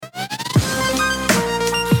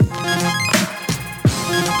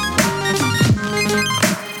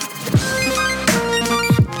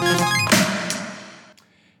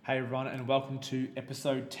welcome to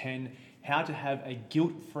episode 10, how to have a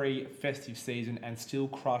guilt-free festive season and still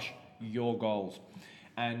crush your goals.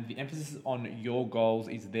 And the emphasis on your goals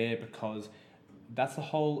is there because that's the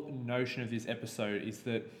whole notion of this episode, is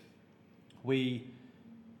that we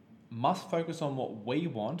must focus on what we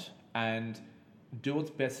want and do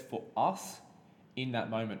what's best for us in that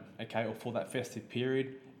moment, okay, or for that festive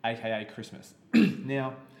period, aka Christmas.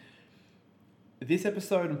 Now, this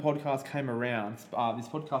episode and podcast came around, this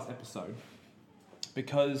podcast episode,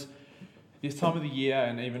 because this time of the year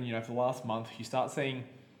and even, for the last month, you start seeing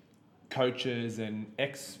coaches and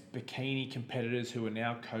ex-bikini competitors who are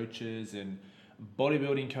now coaches and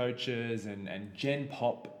bodybuilding coaches and Gen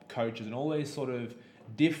Pop coaches and all these sort of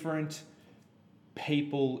different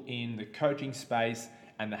people in the coaching space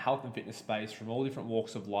and the health and fitness space from all different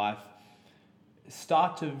walks of life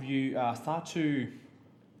start to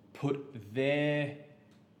put their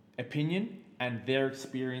opinion and their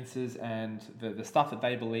experiences and the stuff that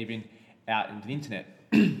they believe in out into the internet.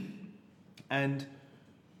 And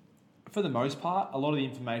for the most part, a lot of the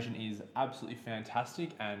information is absolutely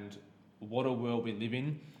fantastic, and what a world we live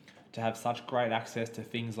in to have such great access to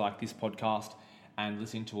things like this podcast and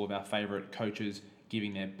listening to all of our favorite coaches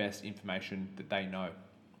giving their best information that they know,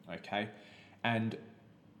 okay? And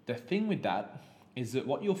the thing with that is that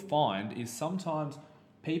what you'll find is sometimes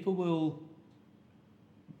people will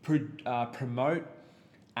promote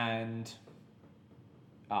and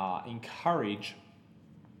encourage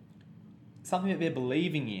something that they're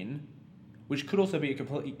believing in, which could also be a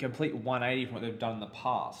complete 180 from what they've done in the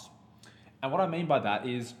past. And what I mean by that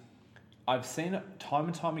is, I've seen it time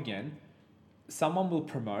and time again, someone will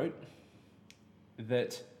promote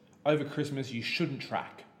that over Christmas you shouldn't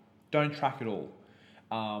track. Don't track at all.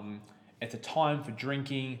 It's a time for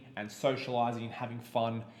drinking and socializing and having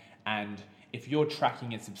fun, and if you're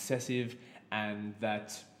tracking, it's obsessive, and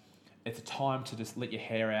that it's a time to just let your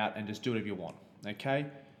hair out and just do whatever you want, okay?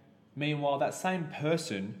 Meanwhile, that same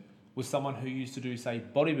person was someone who used to do, say,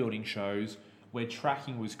 bodybuilding shows where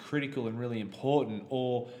tracking was critical and really important,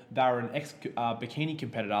 or they were an ex-bikini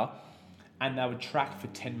competitor and they would track for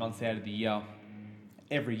 10 months out of the year,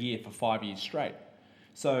 every year for 5 years straight.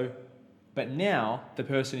 So, but now the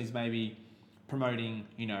person is maybe promoting,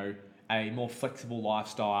 a more flexible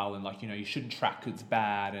lifestyle and you shouldn't track because it's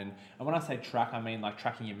bad. And when I say track, I mean like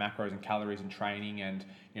tracking your macros and calories and training and,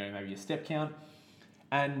 maybe your step count.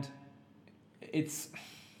 And it's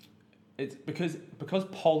because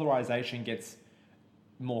polarization gets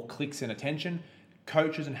more clicks and attention,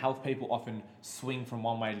 coaches and health people often swing from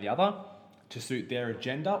one way to the other to suit their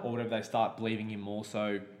agenda or whatever they start believing in more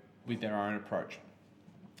so with their own approach.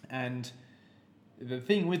 And the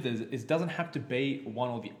thing with this is it doesn't have to be one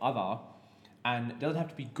or the other, and it doesn't have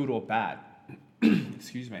to be good or bad.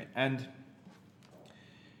 Excuse me. And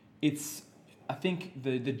I think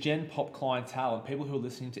the Gen Pop clientele and people who are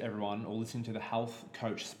listening to everyone or listening to the health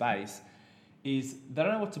coach space is they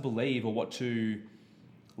don't know what to believe or what to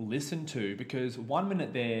listen to, because one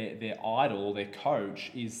minute their idol or their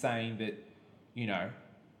coach is saying that,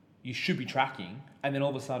 you should be tracking, and then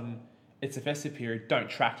all of a sudden it's a festive period, don't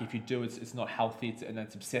track. If you do, it's not healthy, and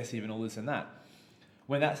it's obsessive and all this and that.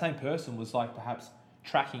 When that same person was perhaps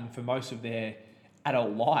tracking for most of their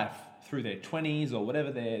adult life through their 20s or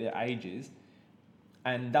whatever their age is,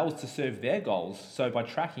 and that was to serve their goals. So by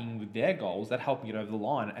tracking with their goals, that helped them get over the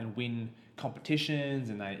line and win competitions,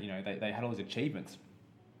 and they had all these achievements.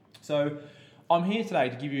 So I'm here today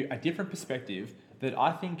to give you a different perspective that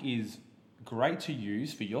I think is great to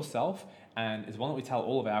use for yourself, and it's one that we tell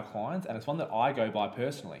all of our clients, and it's one that I go by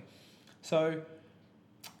personally. So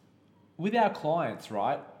with our clients,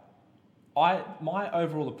 right, my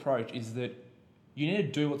overall approach is that you need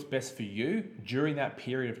to do what's best for you during that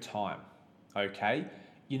period of time, okay?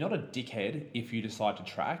 You're not a dickhead if you decide to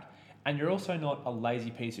track, and you're also not a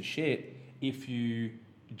lazy piece of shit if you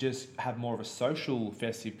just have more of a social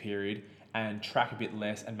festive period and track a bit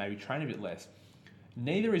less and maybe train a bit less.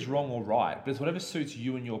 Neither is wrong or right, but it's whatever suits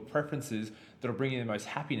you and your preferences that'll bring you the most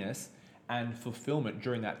happiness and fulfillment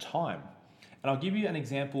during that time. And I'll give you an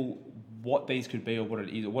example what these could be or what it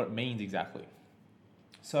is or what it means exactly.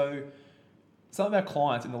 So some of our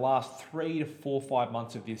clients in the last 3 to 4, 5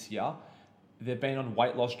 months of this year, they've been on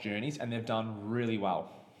weight loss journeys and they've done really well.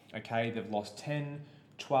 Okay, they've lost 10,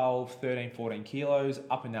 12, 13, 14 kilos,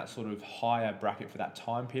 up in that sort of higher bracket for that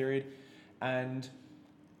time period. And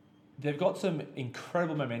they've got some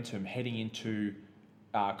incredible momentum heading into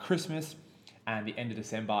Christmas and the end of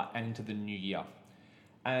December and into the new year.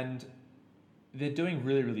 And they're doing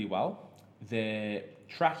really, really well. They're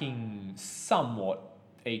tracking somewhat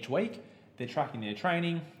each week. They're tracking their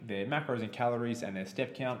training, their macros and calories, and their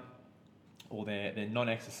step count. or their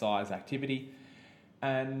non-exercise activity,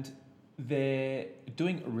 and they're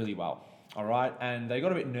doing really well, all right? And they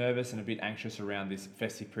got a bit nervous and a bit anxious around this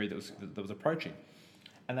festive period that was approaching.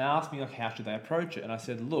 And they asked me, like, how should they approach it? And I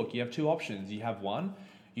said, look, you have two options. You have one,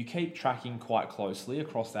 you keep tracking quite closely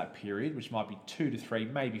across that period, which might be 2 to 3,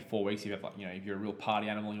 maybe 4 weeks. If you have, like, if you're a real party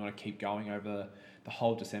animal and you want to keep going over the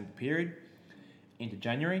whole December period into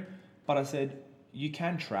January. But I said, you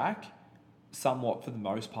can track somewhat for the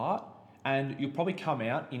most part, and you'll probably come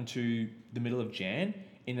out into the middle of Jan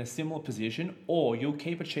in a similar position, or you'll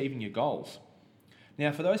keep achieving your goals.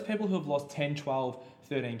 Now, for those people who have lost 10, 12,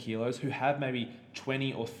 13 kilos, who have maybe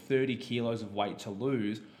 20 or 30 kilos of weight to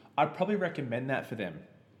lose, I'd probably recommend that for them,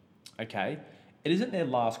 okay? It isn't their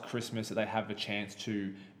last Christmas that they have the chance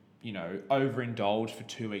to, overindulge for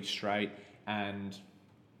 2 weeks straight, and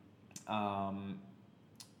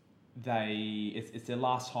it's their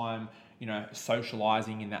last time,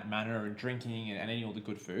 socializing in that manner and drinking and eating all the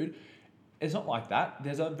good food. It's not like that.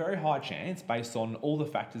 There's a very high chance, based on all the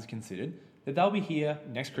factors considered, that they'll be here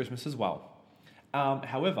next Christmas as well.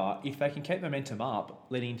 However, if they can keep momentum up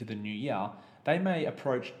leading into the new year, they may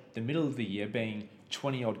approach the middle of the year being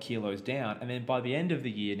 20 odd kilos down, and then by the end of the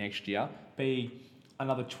year next year be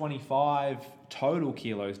another 25 total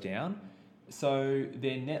kilos down. So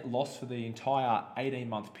their net loss for the entire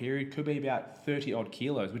 18-month period could be about 30 odd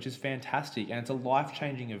kilos, which is fantastic, and it's a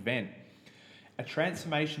life-changing event. A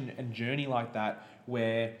transformation and journey like that,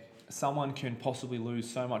 where someone can possibly lose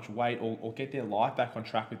so much weight or get their life back on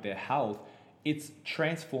track with their health, it's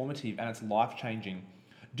transformative and it's life-changing.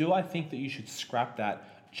 Do I think that you should scrap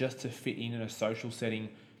that just to fit in a social setting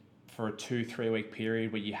for a 2-3 week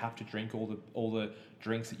period where you have to drink all the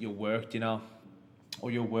drinks at your work dinner or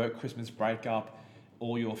your work Christmas breakup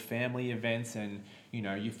or your family events, and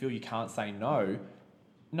you feel you can't say no?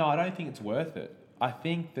 No, I don't think it's worth it. I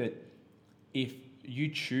think that if you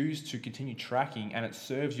choose to continue tracking and it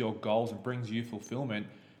serves your goals and brings you fulfillment,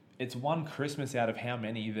 it's one Christmas out of how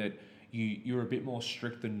many that you're a bit more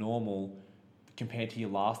strict than normal compared to your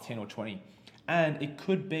last 10 or 20. And it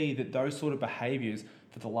could be that those sort of behaviors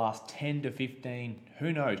for the last 10 to 15,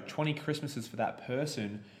 who knows, 20 Christmases for that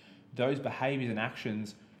person, those behaviors and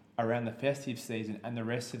actions around the festive season and the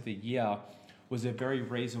rest of the year was the very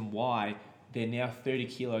reason why they're now 30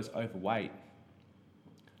 kilos overweight.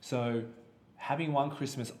 So having one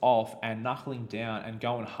Christmas off and knuckling down and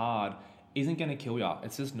going hard isn't going to kill you.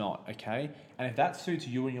 It's just not, okay? And if that suits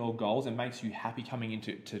you and your goals and makes you happy coming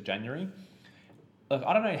into January, look,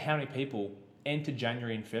 I don't know how many people enter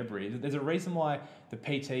January and February. There's a reason why the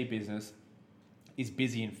PT business is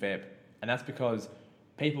busy in Feb, and that's because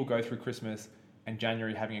people go through Christmas and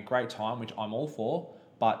January having a great time, which I'm all for,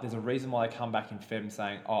 but there's a reason why they come back in Feb and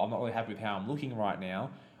saying, I'm not really happy with how I'm looking right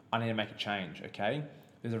now. I need to make a change, okay?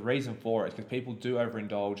 There's a reason for it, because people do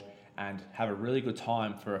overindulge and have a really good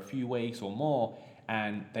time for a few weeks or more,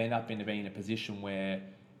 and they end up being in a position where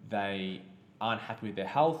they aren't happy with their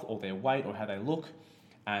health or their weight or how they look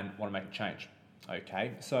and want to make a change,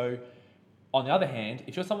 okay? So on the other hand,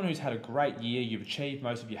 if you're someone who's had a great year, you've achieved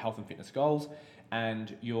most of your health and fitness goals,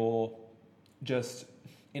 and you're just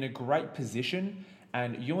in a great position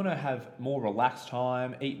and you want to have more relaxed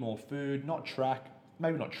time, eat more food, not track,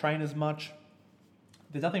 maybe not train as much,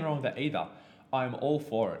 there's nothing wrong with that either. I'm all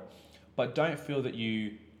for it. But don't feel that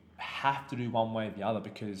you have to do one way or the other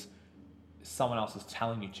because someone else is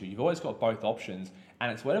telling you to. You've always got both options,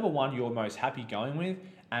 and it's whatever one you're most happy going with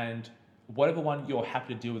and whatever one you're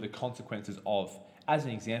happy to deal with the consequences of. As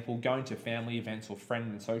an example, going to family events or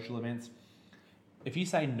friend and social events, if you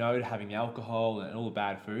say no to having alcohol and all the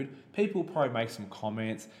bad food, people will probably make some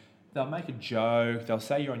comments. They'll make a joke. They'll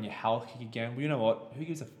say you're on your health kick again. Well, you know what? Who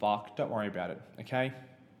gives a fuck? Don't worry about it, okay?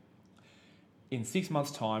 In 6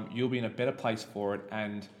 months' time, you'll be in a better place for it,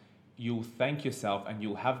 and you'll thank yourself and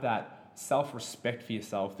you'll have that self-respect for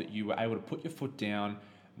yourself that you were able to put your foot down,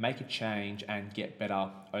 make a change, and get better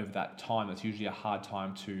over that time. It's usually a hard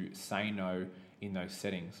time to say no in those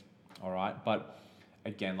settings, all right? But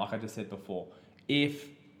again, like I just said before, if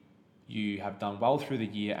you have done well through the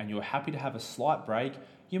year and you're happy to have a slight break,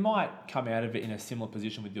 you might come out of it in a similar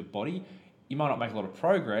position with your body. You might not make a lot of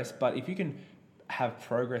progress, but if you can have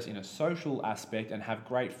progress in a social aspect and have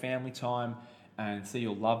great family time and see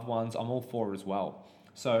your loved ones, I'm all for it as well.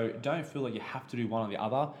 So don't feel like you have to do one or the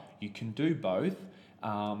other. You can do both,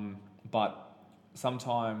 but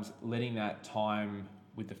sometimes letting that time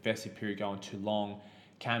with the festive period going too long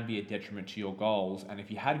can be a detriment to your goals. And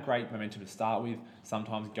if you had great momentum to start with,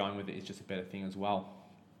 sometimes going with it is just a better thing as well.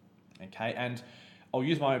 Okay, and I'll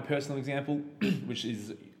use my own personal example, which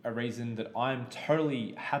is a reason that I'm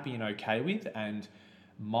totally happy and okay with, and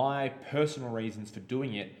my personal reasons for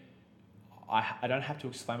doing it, I don't have to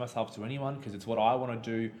explain myself to anyone because it's what I want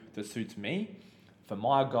to do that suits me for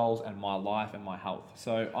my goals and my life and my health.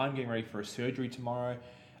 So I'm getting ready for a surgery tomorrow.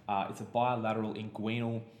 It's a bilateral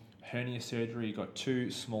inguinal hernia surgery. I've got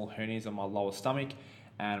 2 small hernias on my lower stomach,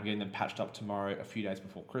 and I'm getting them patched up tomorrow, a few days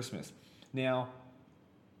before Christmas. Now,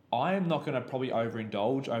 I'm not going to probably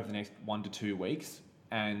overindulge over the next 1 to 2 weeks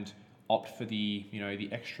and opt for the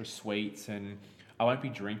extra sweets, and I won't be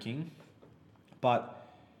drinking, but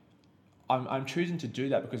I'm choosing to do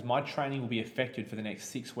that because my training will be affected for the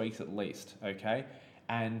next 6 weeks at least, okay?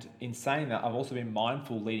 And in saying that, I've also been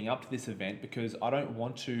mindful leading up to this event because I don't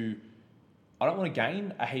want to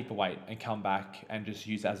gain a heap of weight and come back and just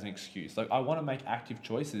use it as an excuse. Like, I want to make active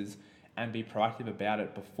choices and be proactive about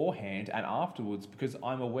it beforehand and afterwards because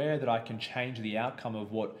I'm aware that I can change the outcome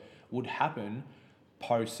of what would happen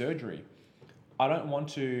post-surgery. I don't want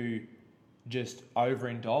to just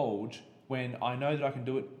overindulge when I know that I can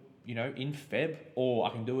do it, in Feb, or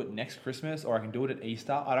I can do it next Christmas, or I can do it at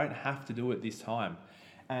Easter. I don't have to do it this time.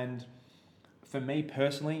 And for me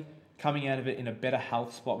personally, coming out of it in a better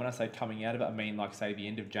health spot, when I say coming out of it, I mean like say the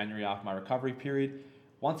end of January after my recovery period.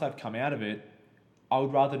 Once I've come out of it, I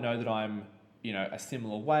would rather know that I'm, a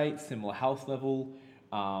similar weight, similar health level,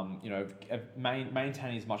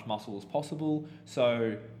 maintaining as much muscle as possible.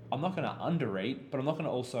 So I'm not going to undereat, but I'm not going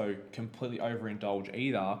to also completely overindulge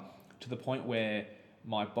either, to the point where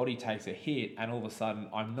my body takes a hit and all of a sudden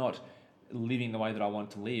I'm not living the way that I want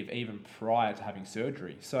to live even prior to having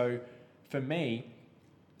surgery. So for me,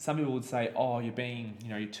 some people would say, oh, you're being,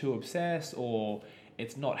 you're too obsessed, or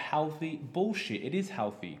it's not healthy. Bullshit, it is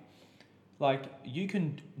healthy. Like, you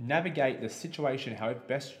can navigate the situation however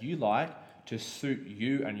best you like to suit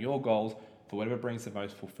you and your goals for whatever brings the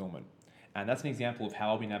most fulfillment. And that's an example of how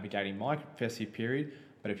I'll be navigating my festive period.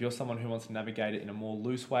 But if you're someone who wants to navigate it in a more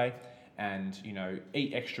loose way and,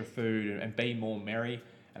 eat extra food and be more merry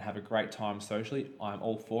and have a great time socially, I'm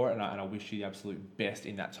all for it, and I wish you the absolute best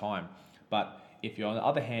in that time. But if you're, on the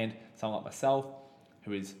other hand, someone like myself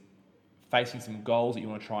who is facing some goals that you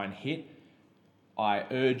want to try and hit, I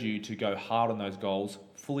urge you to go hard on those goals,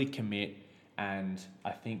 fully commit, and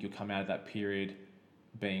I think you'll come out of that period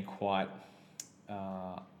being quite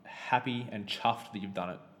happy and chuffed that you've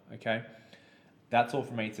done it, okay? That's all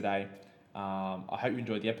from me today. I hope you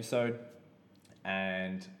enjoyed the episode,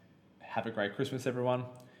 and have a great Christmas, everyone.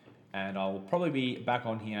 And I'll probably be back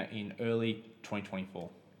on here in early 2024.